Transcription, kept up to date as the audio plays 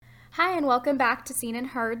Hi, and welcome back to Seen and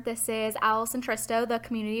Heard. This is Allison Tristo, the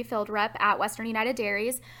community field rep at Western United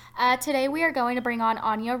Dairies. Today, we are going to bring on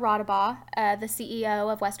Anya Rodabaugh, the CEO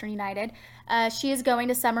of Western United. She is going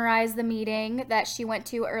to summarize the meeting that she went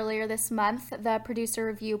to earlier this month, the producer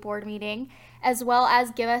review board meeting, as well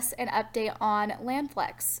as give us an update on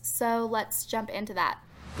Landflex. So let's jump into that.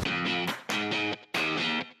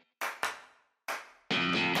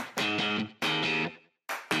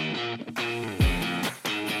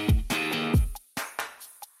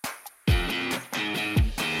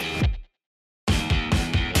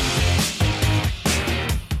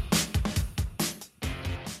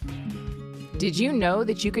 Did you know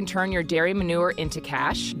that you can turn your dairy manure into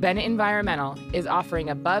cash? Bennett Environmental is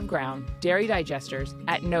offering above ground dairy digesters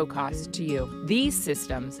at no cost to you. These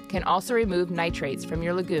systems can also remove nitrates from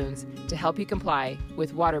your lagoons to help you comply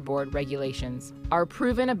with water board regulations. Our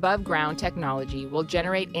proven above ground technology will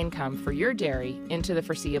generate income for your dairy into the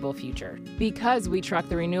foreseeable future. Because we truck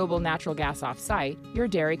the renewable natural gas off site, your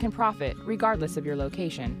dairy can profit regardless of your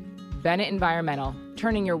location. Bennett Environmental,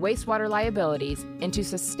 turning your wastewater liabilities into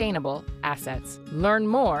sustainable assets. Learn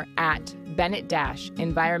more at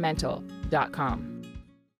bennett-environmental.com.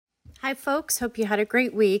 Hi, folks. Hope you had a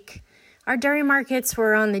great week. Our dairy markets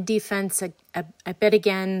were on the defense a bit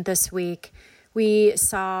again this week. We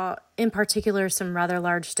saw, in particular, some rather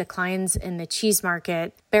large declines in the cheese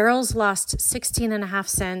market. Barrels lost 16.5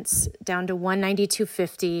 cents down to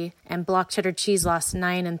 192.50, and block cheddar cheese lost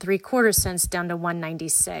 9.75 cents down to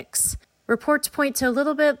 196. Reports point to a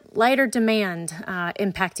little bit lighter demand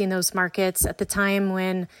impacting those markets at the time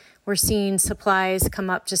when we're seeing supplies come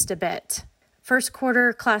up just a bit. First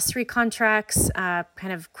quarter Class 3 contracts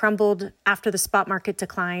kind of crumbled after the spot market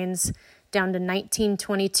declines, down to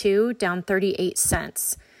 19.22, down 38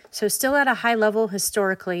 cents. So still at a high level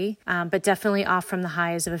historically, but definitely off from the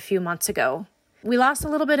highs of a few months ago. We lost a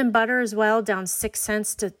little bit in butter as well, down 6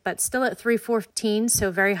 cents, but still at 3.14, so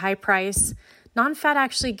very high price. Non-fat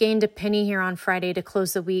actually gained a penny here on Friday to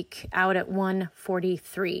close the week out at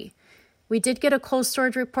 1.43. We did get a cold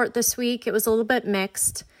storage report this week. It was a little bit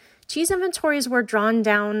mixed. Cheese inventories were drawn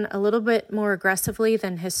down a little bit more aggressively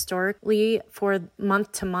than historically for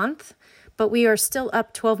month to month, but we are still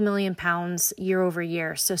up 12 million pounds year over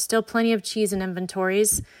year. So still plenty of cheese in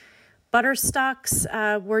inventories. Butter stocks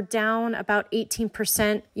were down about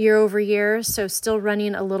 18% year over year, so still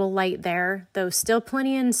running a little light there, though still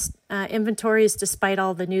plenty in inventories despite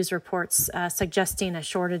all the news reports suggesting a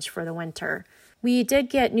shortage for the winter. We did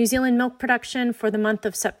get New Zealand milk production for the month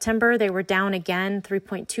of September. They were down again,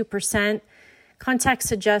 3.2%. Contacts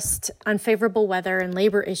suggest unfavorable weather and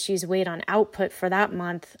labor issues weighed on output for that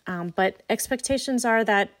month, but expectations are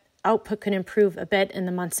that output could improve a bit in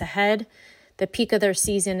the months ahead. The peak of their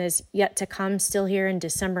season is yet to come, still here in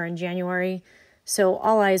December and January, so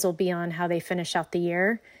all eyes will be on how they finish out the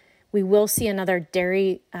year. We will see another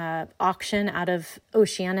dairy auction out of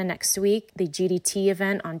Oceania next week, the GDT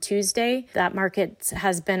event on Tuesday. That market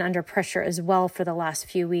has been under pressure as well for the last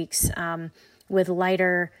few weeks, with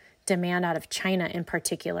lighter demand out of China in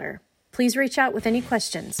particular. Please reach out with any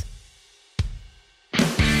questions.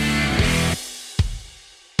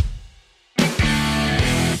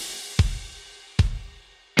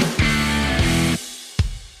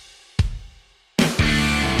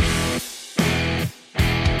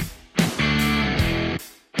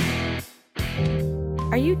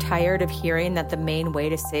 Are you tired of hearing that the main way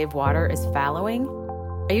to save water is fallowing?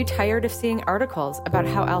 Are you tired of seeing articles about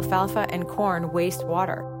how alfalfa and corn waste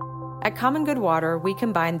water? At Common Good Water, we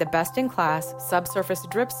combine the best-in-class subsurface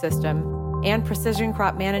drip system and precision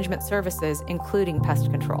crop management services, including pest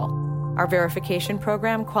control. Our verification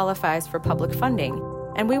program qualifies for public funding,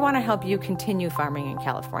 and we want to help you continue farming in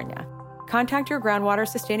California. Contact your groundwater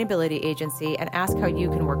sustainability agency and ask how you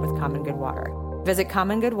can work with Common Good Water. Visit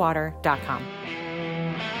commongoodwater.com.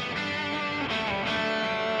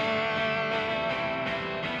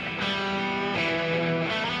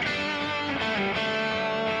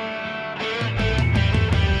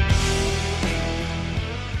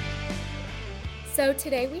 So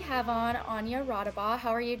today we have on Anya Rodabaugh.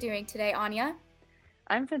 How are you doing today, Anya?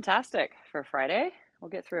 I'm fantastic for Friday.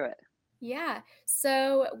 We'll get through it. Yeah,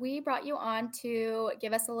 so we brought you on to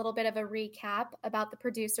give us a little bit of a recap about the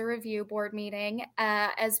producer review board meeting,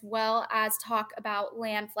 as well as talk about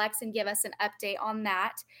Landflex and give us an update on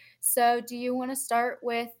that. So do you want to start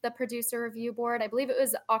with the producer review board? I believe it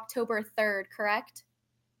was October 3rd, correct?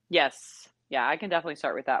 Yes. Yeah, I can definitely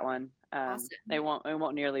start with that one. Awesome. It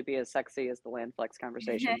won't nearly be as sexy as the Landflex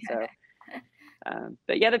conversation. So,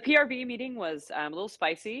 but yeah, the PRB meeting was a little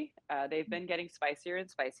spicy. They've been getting spicier and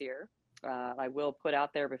spicier. I will put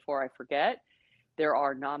out there before I forget, There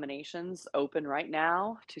are nominations open right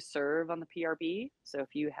now to serve on the PRB. So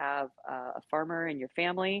if you have a farmer in your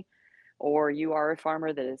family, or you are a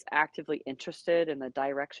farmer that is actively interested in the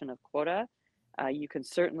direction of quota, you can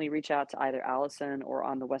certainly reach out to either Allison or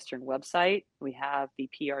on the Western website. We have the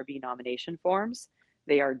PRB nomination forms.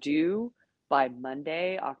 They are due by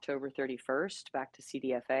Monday, October 31st, back to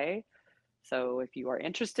CDFA. So if you are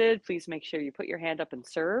interested, please make sure you put your hand up and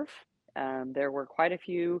serve. There were quite a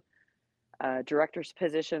few director's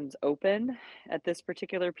positions open at this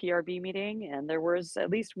particular PRB meeting, and there was at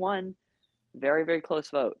least one very, very close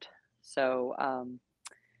vote. So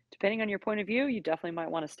depending on your point of view, you definitely might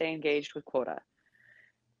want to stay engaged with quota.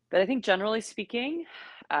 But I think generally speaking,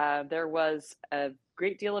 there was a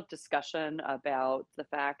great deal of discussion about the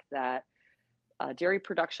fact that dairy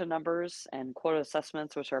production numbers and quota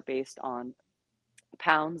assessments, which are based on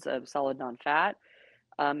pounds of solid non-fat,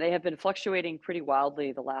 they have been fluctuating pretty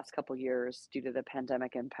wildly the last couple years due to the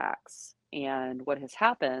pandemic impacts. And what has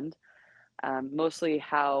happened, mostly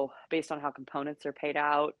based on how components are paid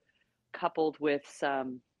out, coupled with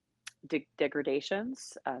some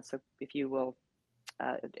degradations. So if you will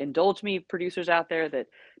indulge me, producers out there that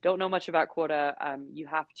don't know much about quota, you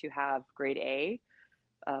have to have grade A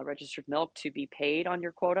registered milk to be paid on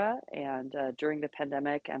your quota. And during the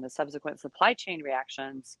pandemic and the subsequent supply chain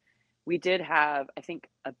reactions, we did have, I think,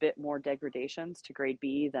 a bit more degradations to grade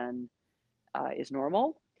B than is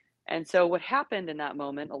normal. And so what happened in that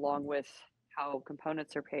moment, along with how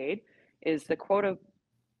components are paid, is the quota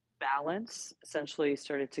balance essentially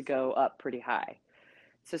started to go up pretty high.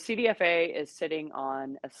 So CDFA is sitting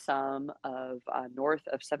on a sum of north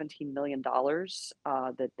of $17 million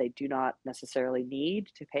that they do not necessarily need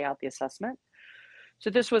to pay out the assessment. So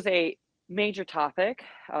this was a major topic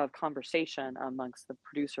of conversation amongst the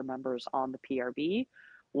producer members on the PRB,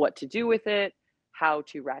 what to do with it, how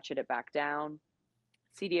to ratchet it back down.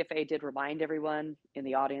 CDFA did remind everyone in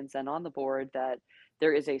the audience and on the board that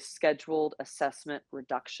there is a scheduled assessment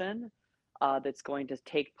reduction that's going to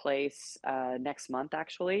take place next month,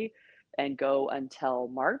 actually, and go until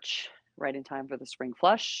March, right in time for the spring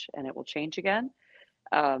flush, and it will change again.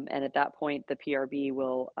 And at that point, the PRB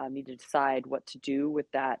will need to decide what to do with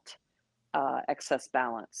that excess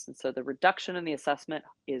balance. And so the reduction in the assessment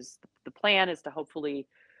is, the plan is to hopefully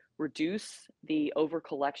reduce the over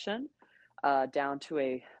collection down to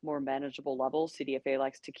a more manageable level. CDFA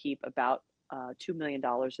likes to keep about $2 million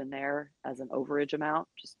in there as an overage amount,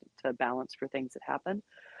 just to balance for things that happen.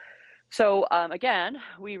 So again,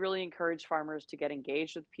 we really encourage farmers to get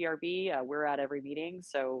engaged with PRB. We're at every meeting,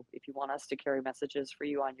 so if you want us to carry messages for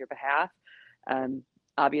you on your behalf,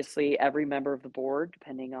 obviously every member of the board,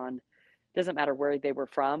 depending on, doesn't matter where they were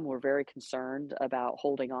from, we're very concerned about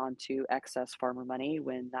holding on to excess farmer money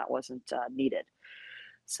when that wasn't needed.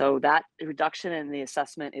 So that reduction in the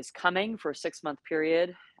assessment is coming for a 6-month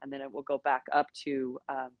period, and then it will go back up to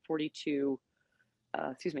 42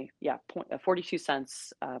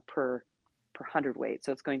 cents per hundredweight.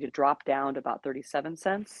 So it's going to drop down to about 37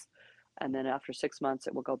 cents. And then after 6 months,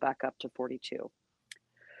 it will go back up to 42.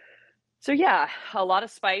 So yeah, a lot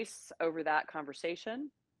of spice over that conversation.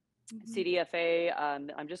 Mm-hmm. CDFA,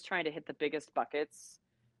 I'm just trying to hit the biggest buckets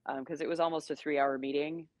because it was almost a 3-hour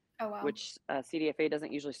meeting. Oh, wow. Which CDFA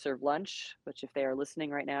doesn't usually serve lunch, which if they are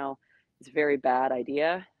listening right now, is a very bad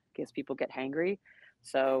idea in case people get hangry.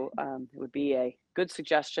 So it would be a good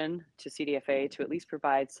suggestion to CDFA to at least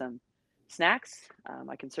provide some snacks.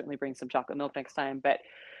 I can certainly bring some chocolate milk next time, but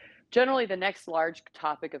generally the next large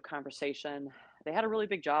topic of conversation, they had a really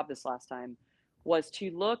big job this last time, was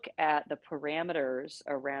to look at the parameters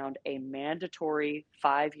around a mandatory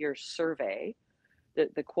 5-year survey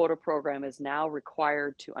that the quota program is now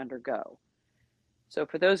required to undergo. So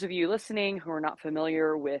for those of you listening who are not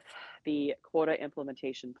familiar with the quota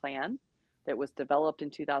implementation plan that was developed in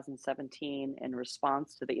 2017 in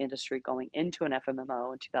response to the industry going into an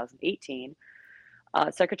FMMO in 2018,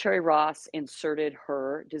 Secretary Ross inserted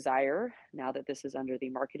her desire, now that this is under the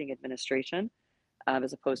marketing administration,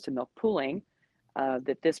 as opposed to milk pooling,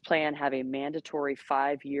 that this plan have a mandatory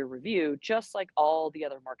 5-year review, just like all the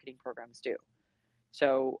other marketing programs do.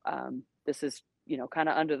 So this is, kind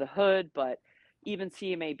of under the hood, but even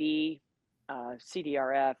CMAB,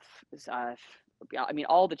 CDRF,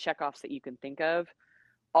 all the checkoffs that you can think of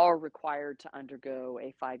are required to undergo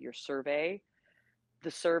a 5-year survey.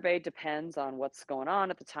 The survey depends on what's going on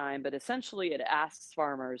at the time, but essentially it asks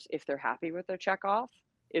farmers if they're happy with their checkoff,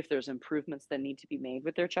 if there's improvements that need to be made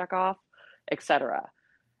with their checkoff, etc.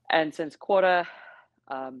 And since quota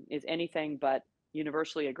is anything but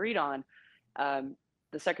universally agreed on,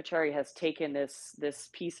 the secretary has taken this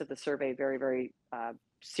piece of the survey very, very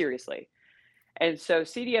seriously. And so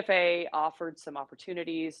CDFA offered some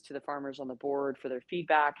opportunities to the farmers on the board for their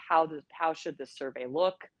feedback. How should this survey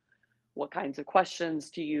look? What kinds of questions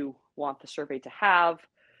do you want the survey to have?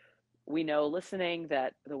 We know listening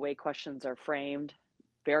that the way questions are framed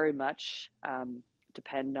very much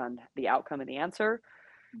depend on the outcome of the answer.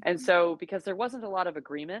 And so because there wasn't a lot of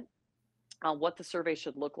agreement on what the survey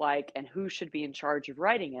should look like and who should be in charge of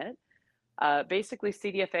writing it, basically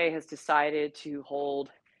CDFA has decided to hold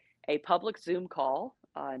a public Zoom call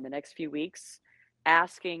in the next few weeks,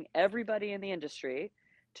 asking everybody in the industry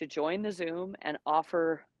to join the Zoom and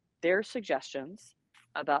offer their suggestions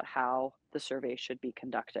about how the survey should be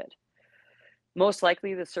conducted. Most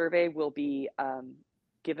likely the survey will be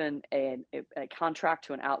given a contract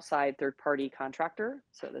to an outside third-party contractor.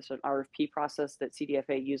 So there's an RFP process that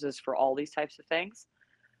CDFA uses for all these types of things.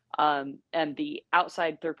 And the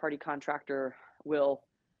outside third-party contractor will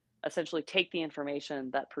essentially take the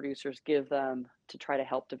information that producers give them to try to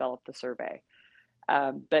help develop the survey.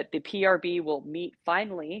 But the PRB will meet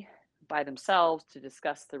finally by themselves to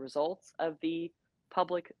discuss the results of the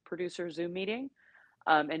public producer Zoom meeting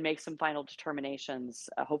and make some final determinations,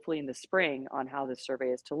 hopefully in the spring, on how this survey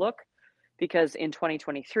is to look, because in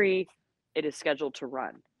 2023, it is scheduled to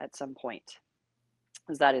run at some point,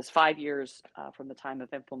 as that is 5 years from the time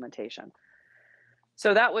of implementation.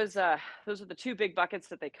 So that was those are the two big buckets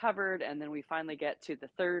that they covered, and then we finally get to the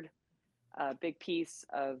third big piece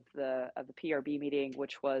of the PRB meeting,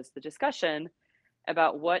 which was the discussion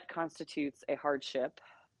about what constitutes a hardship.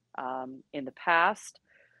 In the past,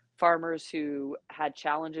 farmers who had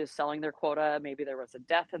challenges selling their quota, maybe there was a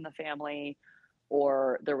death in the family,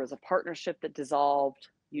 or there was a partnership that dissolved,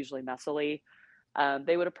 usually messily,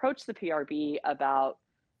 they would approach the PRB about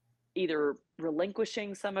either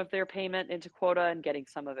relinquishing some of their payment into quota and getting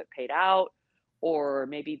some of it paid out, or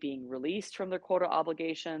maybe being released from their quota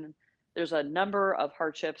obligation. There's a number of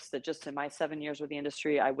hardships that just in my 7 years with the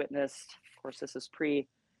industry, I witnessed. Of course, this is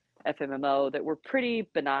pre-FMMO, that were pretty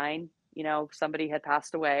benign. You know, somebody had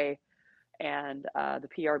passed away, and the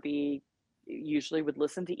PRB usually would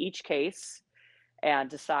listen to each case and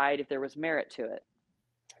decide if there was merit to it.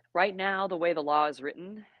 Right now, the way the law is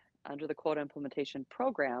written under the quota implementation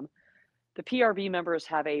program, the PRB members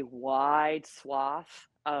have a wide swath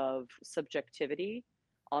of subjectivity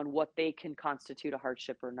on what they can constitute a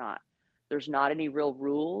hardship or not. There's not any real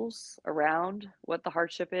rules around what the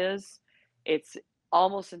hardship is. It's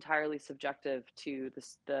almost entirely subjective to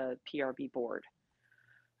the PRB board.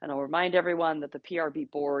 And I'll remind everyone that the PRB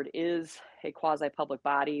board is a quasi-public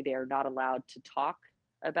body. They are not allowed to talk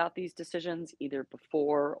about these decisions either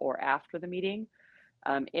before or after the meeting.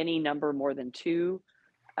 Any number more than two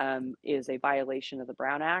is a violation of the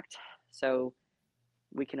Brown Act. So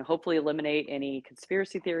we can hopefully eliminate any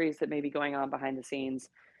conspiracy theories that may be going on behind the scenes.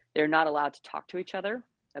 They're not allowed to talk to each other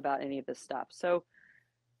about any of this stuff. So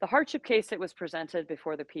the hardship case that was presented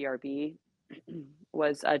before the PRB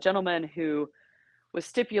was a gentleman who was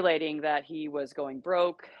stipulating that he was going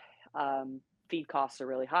broke. Feed costs are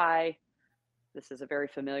really high. This is a very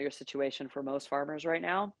familiar situation for most farmers right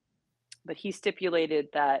now. But he stipulated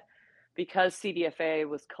that because CDFA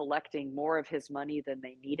was collecting more of his money than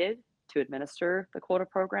they needed to administer the quota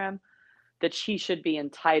program, that he should be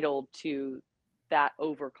entitled to that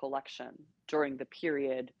over collection during the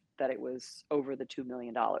period that it was over the $2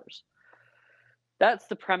 million. That's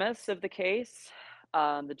the premise of the case.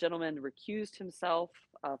 The gentleman recused himself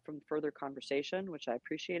from further conversation, which I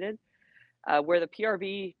appreciated, where the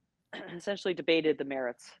PRB essentially debated the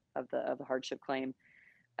merits of the hardship claim.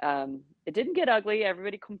 It didn't get ugly.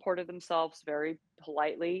 Everybody comported themselves very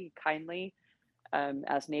politely, kindly,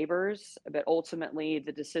 as neighbors, but ultimately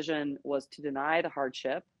the decision was to deny the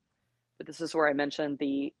hardship. But this is where I mentioned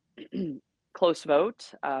the close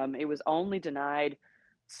vote. It was only denied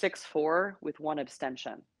 6-4 with one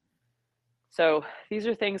abstention. So these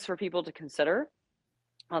are things for people to consider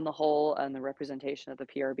on the whole and the representation of the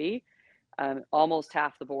PRB. Almost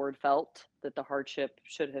half the board felt that the hardship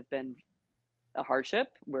should have been a hardship,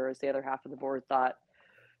 whereas the other half of the board thought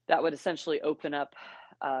that would essentially open up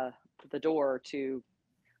the door to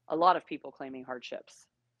a lot of people claiming hardships.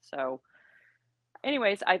 So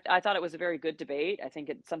anyways, I thought it was a very good debate. I think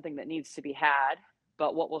it's something that needs to be had,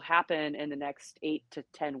 but what will happen in the next 8 to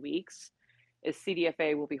 10 weeks is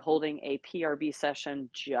CDFA will be holding a PRB session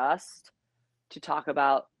just to talk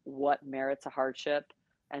about what merits a hardship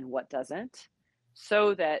and what doesn't,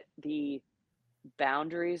 so that the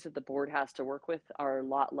boundaries that the board has to work with are a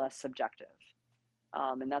lot less subjective.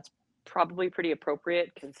 And that's probably pretty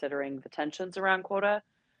appropriate considering the tensions around quota.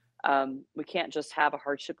 We can't just have a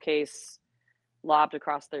hardship case lobbed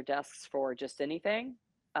across their desks for just anything,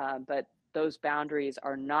 but those boundaries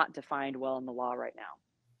are not defined well in the law right now.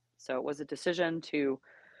 So it was a decision to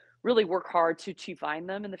really work hard to define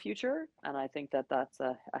them in the future. And I think that that's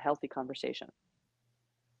a healthy conversation.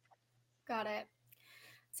 Got it.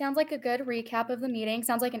 Sounds like a good recap of the meeting.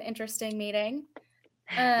 Sounds like an interesting meeting.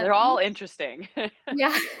 They're all interesting.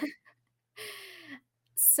 Yeah.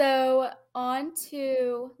 So on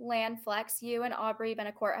to LandFlex. You and Aubrey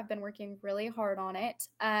Benacourt have been working really hard on it.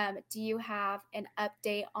 Do you have an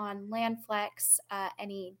update on LandFlex?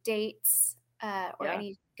 Any dates or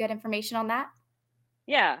any good information on that?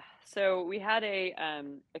 Yeah. So we had a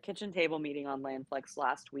kitchen table meeting on LandFlex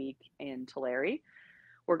last week in Tulare.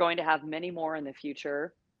 We're going to have many more in the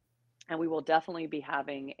future, and we will definitely be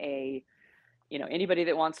having anybody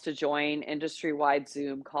that wants to join industry-wide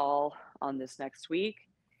Zoom call on this next week.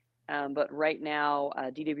 But right now,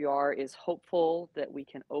 DWR is hopeful that we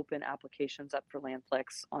can open applications up for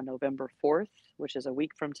LandFlex on November 4th, which is a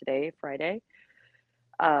week from today, Friday.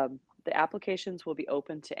 The applications will be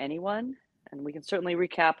open to anyone, and we can certainly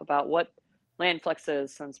recap about what LandFlex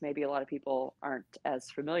is, since maybe a lot of people aren't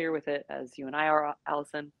as familiar with it as you and I are,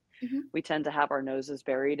 Allison. Mm-hmm. We tend to have our noses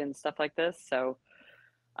buried in stuff like this. So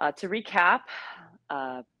to recap,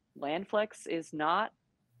 LandFlex is not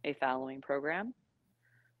a fallowing program.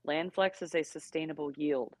 LandFlex is a sustainable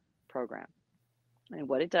yield program. And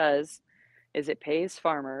what it does is it pays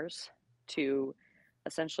farmers to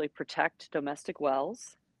essentially protect domestic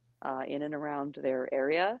wells in and around their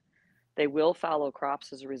area. They will fallow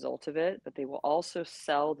crops as a result of it, but they will also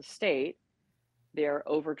sell the state their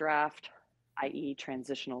overdraft, i.e.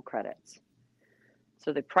 transitional credits.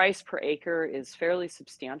 So the price per acre is fairly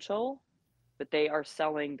substantial, but they are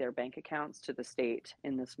selling their bank accounts to the state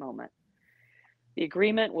in this moment. The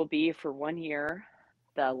agreement will be for 1 year.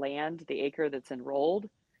 The land, the acre that's enrolled,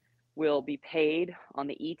 will be paid on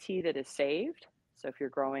the ET that is saved. So if you're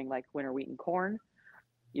growing like winter wheat and corn,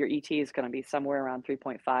 your ET is going to be somewhere around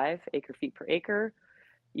 3.5 acre feet per acre.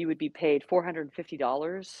 You would be paid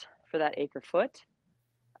 $450 for that acre foot.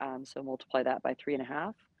 So multiply that by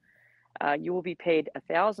 3.5. You will be paid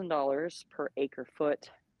 $1,000 per acre foot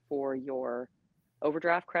for your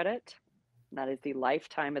overdraft credit. That is the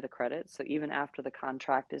lifetime of the credit. So even after the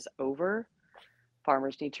contract is over,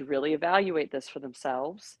 farmers need to really evaluate this for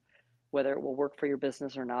themselves. Whether it will work for your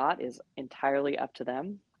business or not is entirely up to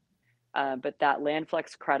them. But that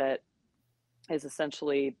LandFlex credit is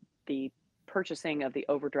essentially the purchasing of the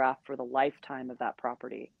overdraft for the lifetime of that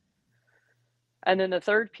property. And then the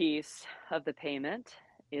third piece of the payment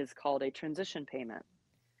is called a transition payment.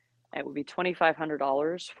 It would be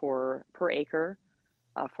 $2,500 per acre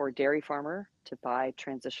for a dairy farmer to buy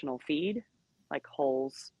transitional feed, like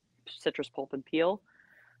hulls, citrus pulp and peel,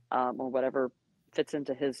 or whatever fits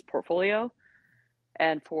into his portfolio.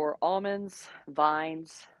 And for almonds,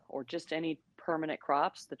 vines, or just any permanent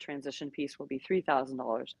crops, the transition piece will be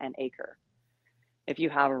 $3,000 an acre. If you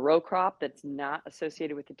have a row crop that's not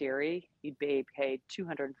associated with the dairy, you'd be paid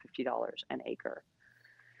 $250 an acre.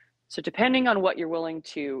 So depending on what you're willing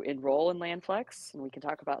to enroll in LandFlex, and we can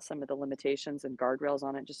talk about some of the limitations and guardrails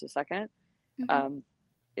on it in just a second,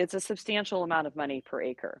 it's a substantial amount of money per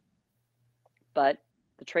acre. But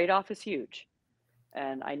the trade-off is huge.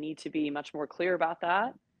 And I need to be much more clear about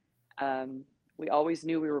that. We always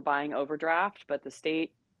knew we were buying overdraft, but the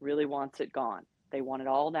state really wants it gone. They want it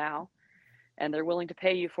all now, and they're willing to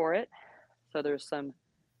pay you for it. So there's some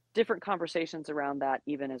different conversations around that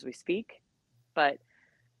even as we speak. But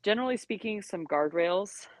generally speaking, some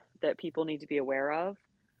guardrails that people need to be aware of.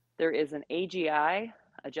 There is an AGI,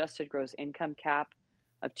 adjusted gross income cap,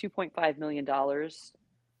 of $2.5 million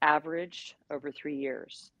averaged over 3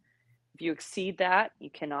 years. If you exceed that, you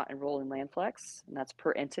cannot enroll in LandFlex, and that's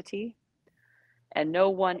per entity. And no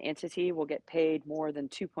one entity will get paid more than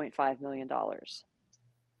 $2.5 million.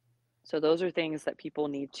 So those are things that people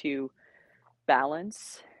need to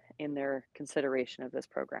balance in their consideration of this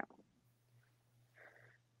program.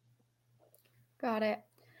 Got it.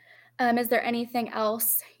 Is there anything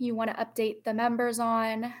else you want to update the members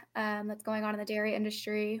on that's going on in the dairy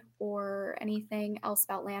industry, or anything else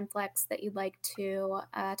about LandFlex that you'd like to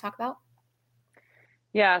talk about?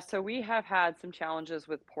 Yeah, so we have had some challenges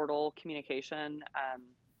with portal communication.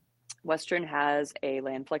 Western has a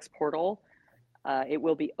LandFlex portal. It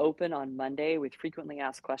will be open on Monday with frequently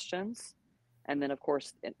asked questions. And then, of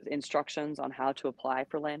course, instructions on how to apply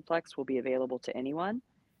for LandFlex will be available to anyone.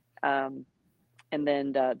 And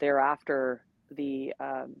then thereafter, the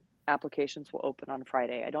applications will open on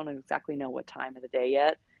Friday. I don't exactly know what time of the day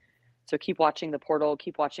yet. So keep watching the portal,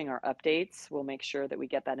 keep watching our updates. We'll make sure that we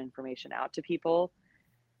get that information out to people.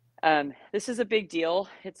 This is a big deal.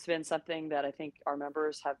 It's been something that I think our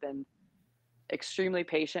members have been extremely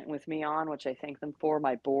patient with me on, which I thank them for.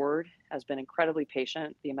 My board has been incredibly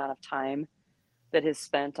patient. The amount of time that is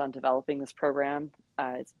spent on developing this program,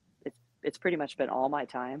 it's pretty much been all my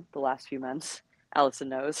time the last few months. Allison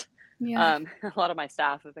knows. Yeah. A lot of my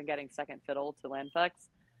staff have been getting second fiddle to Landflex,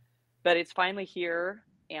 but it's finally here.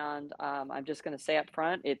 And I'm just going to say up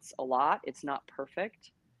front, it's a lot. It's not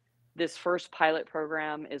perfect. This first pilot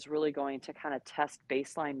program is really going to kind of test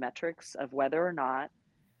baseline metrics of whether or not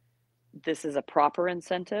this is a proper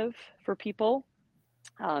incentive for people.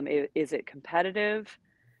 Is it competitive?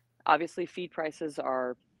 Obviously, feed prices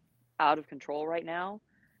are out of control right now.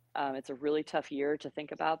 It's a really tough year to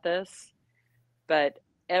think about this, but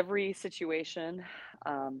every situation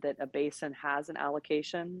that a basin has an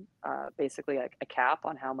allocation, basically a cap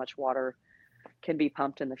on how much water can be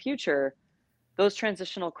pumped in the future, those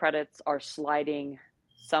transitional credits are sliding,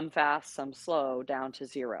 some fast, some slow, down to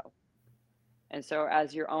zero. And so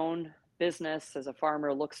as your own business, as a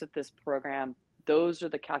farmer, looks at this program, those are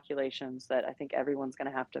the calculations that I think everyone's going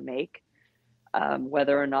to have to make,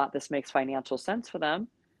 whether or not this makes financial sense for them.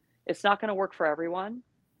 It's not going to work for everyone.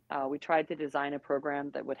 We tried to design a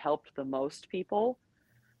program that would help the most people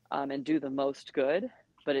and do the most good,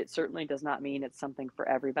 but it certainly does not mean it's something for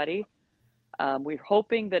everybody. We're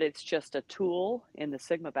hoping that it's just a tool in the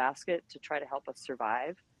Sigma basket to try to help us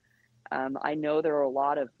survive. I know there are a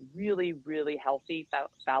lot of really, really healthy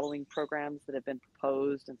fallowing programs that have been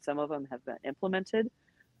proposed, and some of them have been implemented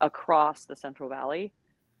across the Central Valley.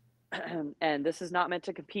 And this is not meant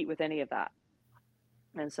to compete with any of that.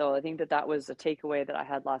 And so I think that that was a takeaway that I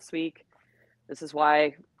had last week. This is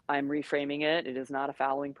why I'm reframing it. It is not a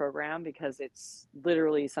fallowing program because it's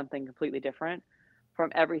literally something completely different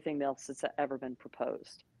from everything else that's ever been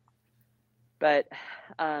proposed. But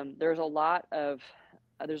there's a lot of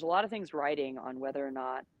things riding on whether or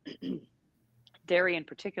not dairy in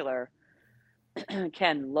particular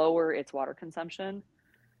can lower its water consumption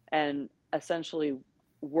and essentially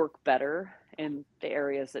work better in the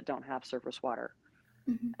areas that don't have surface water.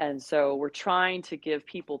 Mm-hmm. And so we're trying to give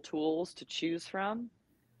people tools to choose from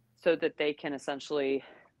so that they can essentially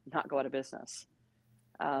not go out of business.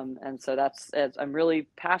 And so I'm really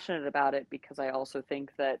passionate about it because I also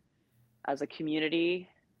think that as a community,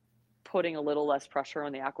 putting a little less pressure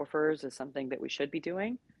on the aquifers is something that we should be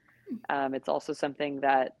doing. It's also something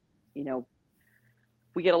that,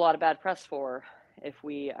 we get a lot of bad press for if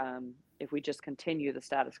we just continue the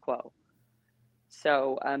status quo.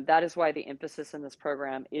 So that is why the emphasis in this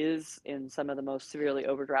program is in some of the most severely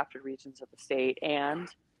overdrafted regions of the state and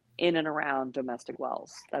in and around domestic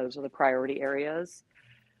wells. Those are the priority areas.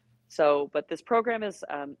 So, but this program is,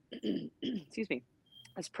 excuse me,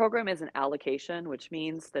 this program is an allocation, which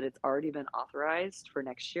means that it's already been authorized for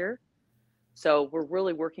next year. So we're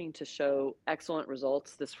really working to show excellent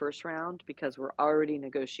results this first round because we're already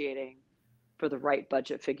negotiating for the right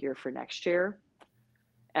budget figure for next year.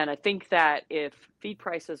 And I think that if feed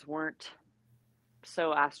prices weren't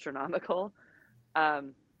so astronomical,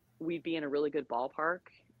 we'd be in a really good ballpark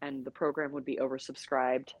and the program would be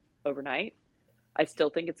oversubscribed overnight. I still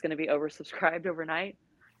think it's going to be oversubscribed overnight.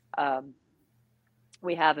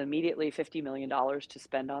 We have immediately $50 million to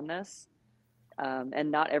spend on this.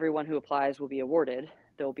 And not everyone who applies will be awarded.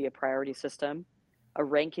 There will be a priority system, a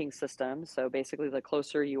ranking system. So basically, the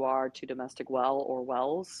closer you are to domestic well or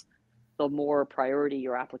wells, the more priority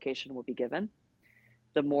your application will be given.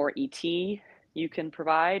 The more ET you can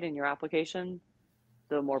provide in your application,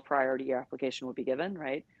 the more priority your application will be given,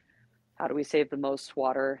 right? How do we save the most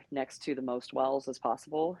water next to the most wells as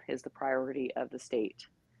possible is the priority of the state.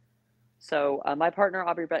 So my partner,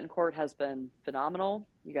 Aubrey Betancourt, has been phenomenal.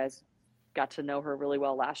 You guys got to know her really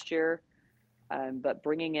well last year, but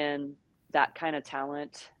bringing in that kind of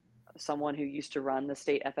talent, someone who used to run the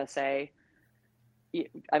state FSA,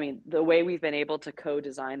 I mean, the way we've been able to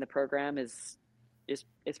co-design the program is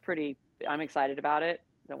pretty, I'm excited about it.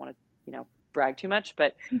 Don't want to, brag too much,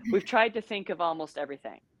 but we've tried to think of almost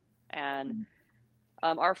everything. And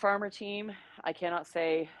our farmer team, I cannot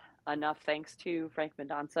say enough thanks to Frank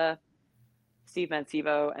Mendonça, Steve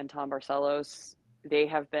Mancivo, and Tom Barcelos. They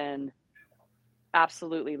have been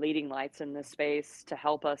absolutely leading lights in this space to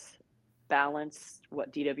help us balance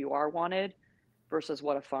what DWR wanted versus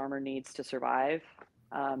what a farmer needs to survive.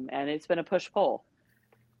 And it's been a push-pull.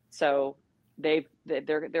 So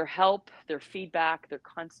their help, their feedback, their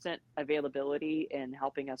constant availability in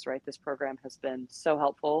helping us write this program has been so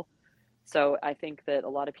helpful. So I think that a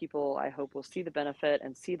lot of people, I hope, will see the benefit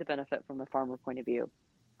from the farmer point of view.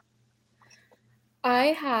 I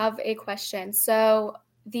have a question. So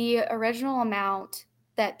the original amount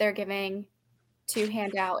that they're giving to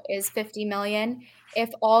hand out is $50 million. If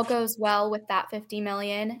all goes well with that $50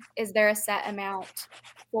 million, is there a set amount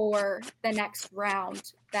for the next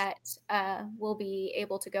round that will be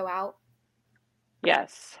able to go out?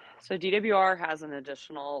 Yes. So DWR has an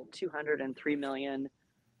additional $203 million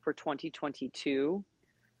for 2022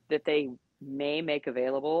 that they may make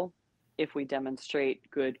available if we demonstrate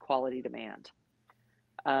good quality demand.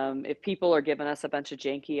 If people are giving us a bunch of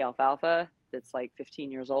janky alfalfa that's like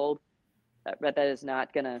 15 years old, that is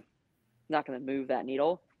not gonna move that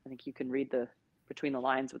needle. I think you can read between the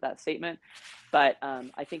lines with that statement, but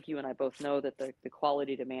I think you and I both know that the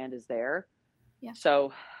quality demand is there. Yeah.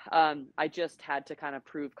 So I just had to kind of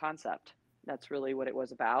prove concept. That's really what it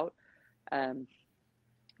was about.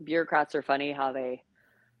 Bureaucrats are funny how they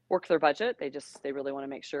work their budget. They really want to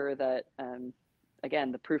make sure that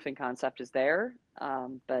again, the proofing concept is there.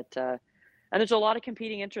 And there's a lot of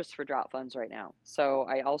competing interests for drought funds right now. So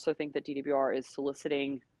I also think that DWR is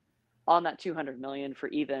soliciting on that $200 million for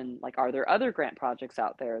even like, are there other grant projects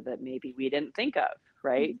out there that maybe we didn't think of,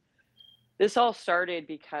 right? Mm-hmm. This all started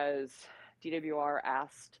because DWR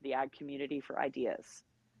asked the ag community for ideas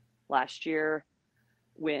last year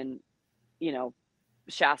when,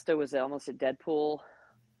 Shasta was almost a dead pool.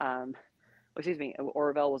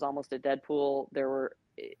 Oroville was almost a dead pool. There were,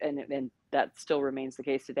 and that still remains the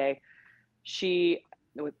case today.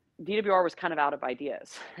 DWR was kind of out of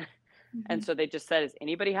ideas. Mm-hmm. And so they just said, does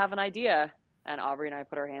anybody have an idea? And Aubrey and I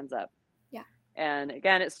put our hands up. Yeah. And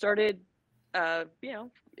again, it started,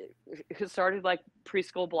 it started like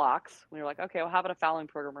preschool blocks. We were like, okay, well, how about a fallowing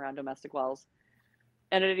program around domestic wells?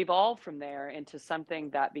 And it evolved from there into something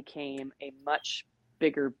that became a much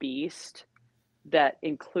bigger beast that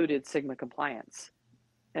included SGMA compliance.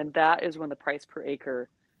 And that is when the price per acre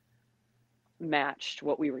matched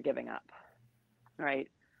what we were giving up, right?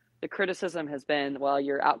 The criticism has been, well,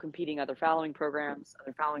 you're out competing other fallowing programs.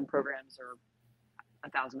 Other fallowing programs are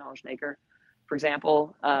 $1,000 an acre, for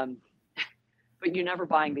example. But you're never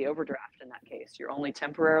buying the overdraft in that case. You're only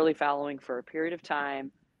temporarily fallowing for a period of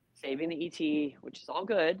time, saving the ET, which is all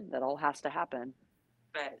good. That all has to happen.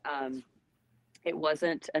 But it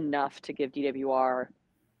wasn't enough to give DWR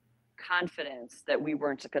confidence that we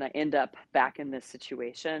weren't going to end up back in this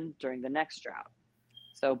situation during the next drought.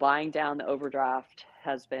 So buying down the overdraft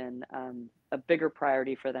has been a bigger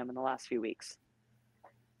priority for them in the last few weeks.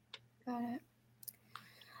 Got it.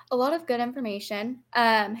 A lot of good information.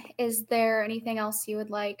 Is there anything else you would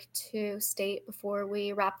like to state before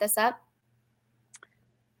we wrap this up?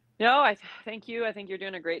 No, I thank you. I think you're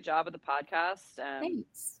doing a great job of the podcast.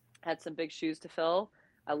 Thanks. Had some big shoes to fill.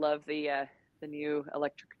 I love the new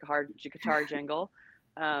electric guitar jingle.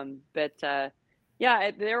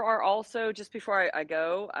 Yeah, there are also, just before I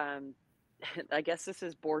go, I guess this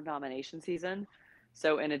is board nomination season.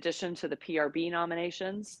 So in addition to the PRB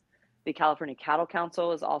nominations, the California Cattle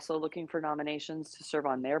Council is also looking for nominations to serve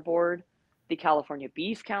on their board. The California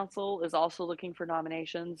Beef Council is also looking for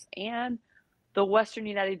nominations. And the Western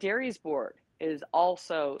United Dairies Board is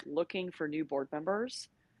also looking for new board members.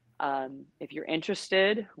 If you're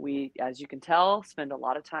interested, we, as you can tell, spend a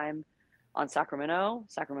lot of time on Sacramento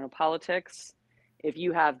politics. If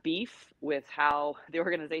you have beef with how the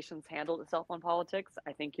organization's handled itself on politics,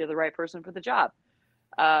 I think you're the right person for the job.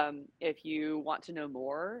 If you want to know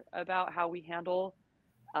more about how we handle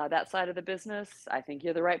that side of the business, I think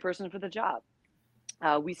you're the right person for the job.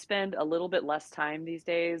 We spend a little bit less time these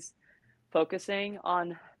days focusing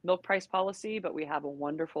on milk price policy, but we have a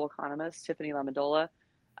wonderful economist, Tiffany Lamandola,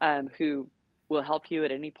 who will help you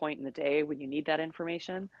at any point in the day when you need that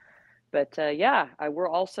information. But we're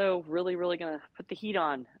also really going to put the heat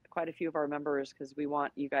on quite a few of our members because we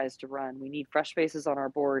want you guys to run. We need fresh faces on our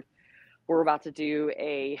board. We're about to do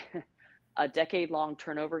a decade-long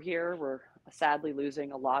turnover here. We're sadly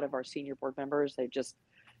losing a lot of our senior board members. They've just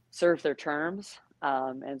served their terms.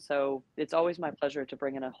 And so it's always my pleasure to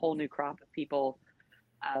bring in a whole new crop of people,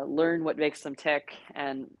 learn what makes them tick,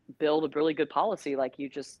 and build a really good policy like you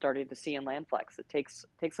just started to see in Landflex. It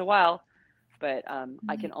takes a while, but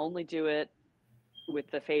I can only do it with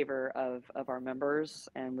the favor of our members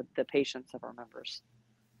and with the patience of our members.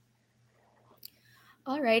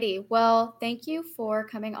 Alrighty. Well, thank you for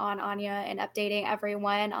coming on, Anya, and updating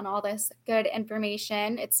everyone on all this good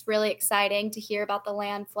information. It's really exciting to hear about the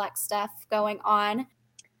Landflex stuff going on.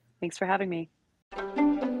 Thanks for having me.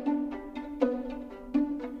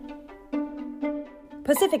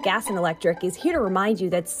 Pacific Gas and Electric is here to remind you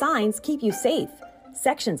that signs keep you safe.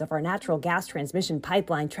 Sections of our natural gas transmission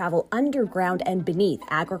pipeline travel underground and beneath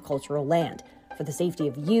agricultural land. For the safety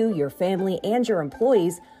of you, your family, and your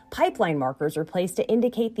employees, pipeline markers are placed to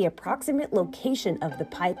indicate the approximate location of the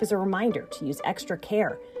pipe as a reminder to use extra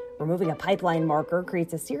care. Removing a pipeline marker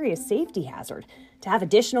creates a serious safety hazard. To have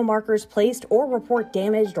additional markers placed or report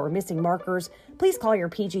damaged or missing markers, please call your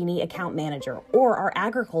PG&E account manager or our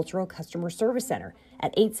agricultural customer service center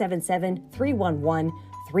at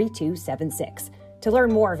 877-311-3276. To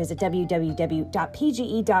learn more, visit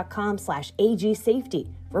www.pge.com/agsafety.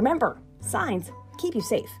 Remember, signs keep you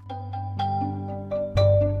safe.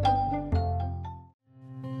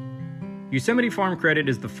 Yosemite Farm Credit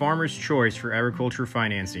is the farmer's choice for agriculture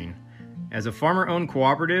financing. As a farmer-owned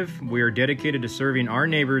cooperative, we are dedicated to serving our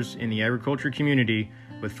neighbors in the agriculture community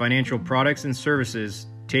with financial products and services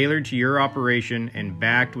tailored to your operation and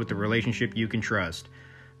backed with a relationship you can trust.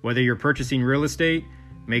 Whether you're purchasing real estate,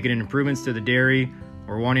 making improvements to the dairy,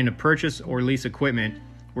 or wanting to purchase or lease equipment,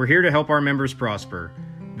 we're here to help our members prosper.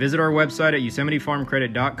 Visit our website at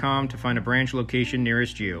YosemiteFarmCredit.com to find a branch location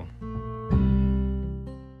nearest you.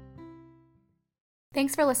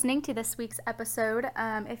 Thanks for listening to this week's episode.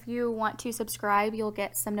 If you want to subscribe, you'll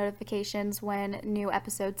get some notifications when new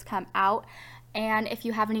episodes come out. And if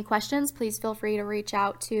you have any questions, please feel free to reach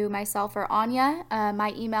out to myself or Anya.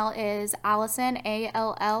 My email is Allison,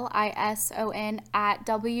 ALLISON,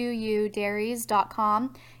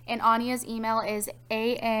 @wudairies.com. And Anya's email is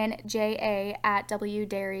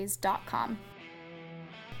ANJA@wudairies.com.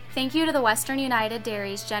 Thank you to the Western United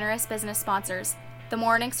Dairies generous business sponsors: the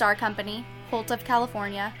Morning Star Company, Holt of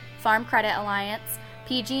California, Farm Credit Alliance,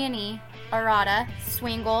 PG&E, Arata,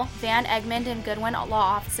 Swingle, Van Egmond and Goodwin Law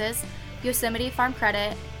Offices, Yosemite Farm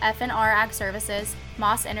Credit, F&R Ag Services,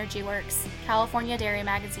 Moss Energy Works, California Dairy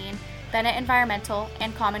Magazine, Bennett Environmental,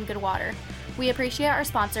 and Common Good Water. We appreciate our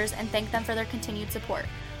sponsors and thank them for their continued support.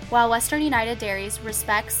 While Western United Dairies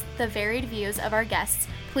respects the varied views of our guests,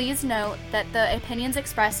 please note that the opinions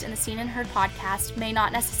expressed in the Seen and Heard podcast may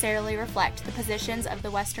not necessarily reflect the positions of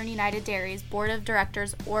the Western United Dairies Board of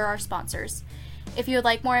Directors or our sponsors. If you would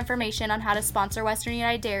like more information on how to sponsor Western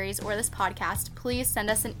United Dairies or this podcast, please send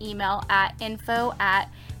us an email at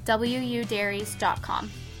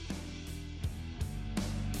info@wudairies.com.